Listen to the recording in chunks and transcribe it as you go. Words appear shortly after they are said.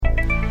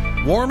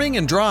Warming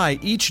and dry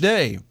each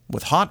day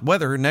with hot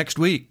weather next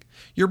week.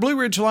 Your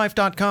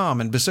BlueRidgeLife.com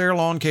and Becerra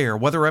Lawncare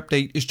weather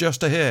update is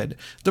just ahead.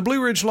 The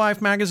Blue Ridge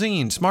Life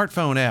magazine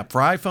smartphone app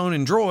for iPhone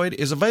and Droid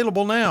is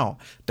available now.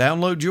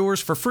 Download yours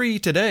for free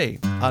today.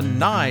 A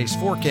nice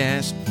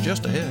forecast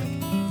just ahead.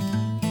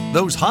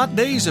 Those hot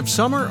days of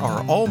summer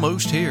are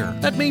almost here.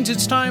 That means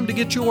it's time to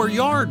get your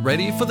yard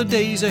ready for the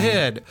days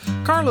ahead.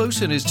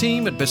 Carlos and his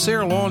team at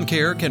Becerra Lawn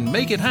Care can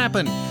make it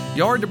happen.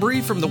 Yard debris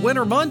from the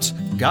winter months?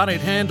 Got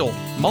it handled.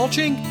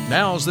 Mulching?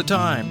 Now's the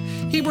time.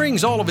 He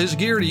brings all of his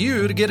gear to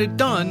you to get it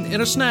done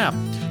in a snap.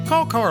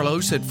 Call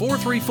Carlos at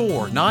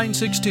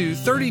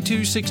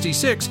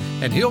 434-962-3266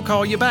 and he'll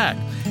call you back.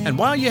 And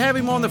while you have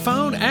him on the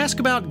phone, ask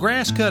about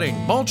grass cutting,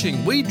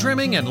 mulching, weed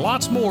trimming, and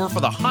lots more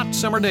for the hot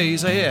summer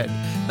days ahead.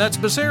 That's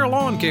Becerra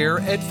Lawn Care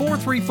at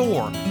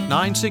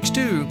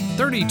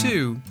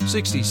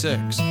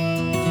 434-962-3266.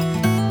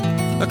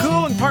 A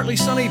cool and partly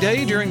sunny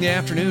day during the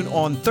afternoon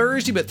on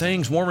Thursday, but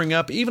things warming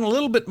up even a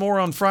little bit more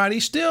on Friday.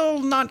 Still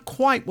not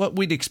quite what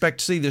we'd expect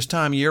to see this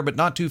time of year, but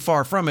not too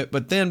far from it.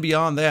 But then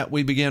beyond that,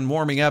 we begin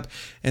warming up,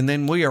 and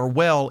then we are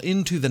well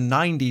into the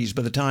 90s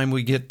by the time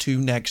we get to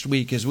next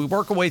week. As we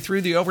work our way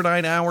through the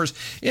overnight hours,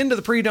 into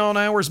the pre-dawn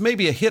hours,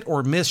 maybe a hit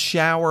or miss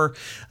shower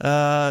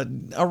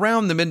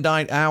around the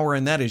midnight hour,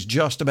 and that is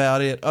just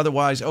about it.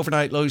 Otherwise,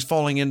 overnight lows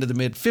falling into the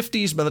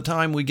mid-50s by the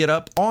time we get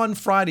up on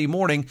Friday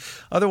morning.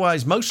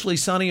 Otherwise, mostly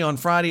sunny on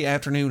Friday,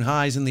 afternoon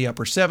highs in the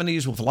upper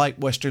 70s with light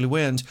westerly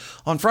winds.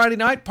 On Friday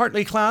night,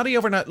 partly cloudy,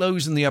 overnight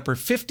lows in the upper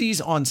 50s.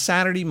 On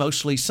Saturday,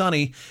 mostly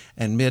sunny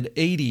and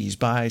mid-80s.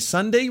 By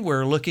Sunday,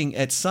 we're looking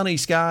at sunny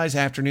skies,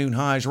 afternoon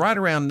highs right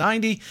around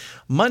 90.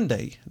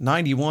 Monday,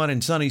 91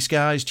 and sunny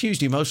skies.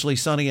 Tuesday, mostly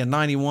sunny and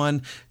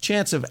 91.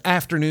 Chance of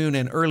afternoon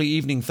and early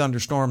evening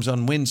thunderstorms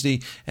on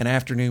Wednesday and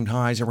afternoon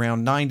highs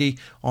around 90.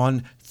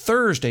 On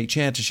Thursday,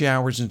 chance of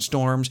showers and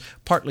storms,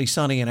 partly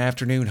sunny and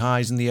afternoon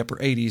highs in the upper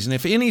 80s. And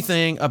if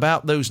anything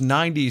about those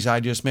 90s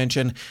I just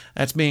mentioned,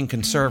 that's being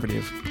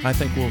conservative. I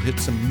think we'll hit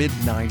some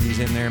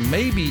mid-90s in there,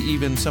 maybe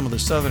even some of the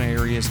southern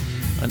areas,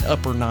 an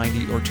upper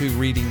 90 or 2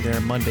 reading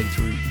there Monday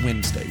through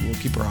Wednesday. We'll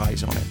keep our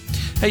eyes on it.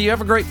 Hey, you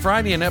have a great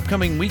Friday and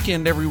upcoming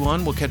weekend,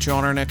 everyone. We'll catch you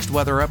on our next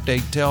weather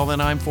update. Till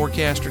then, I'm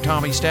forecaster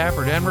Tommy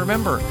Stafford. And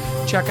remember,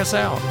 check us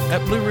out at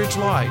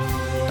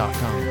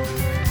BlueRidgeLife.com.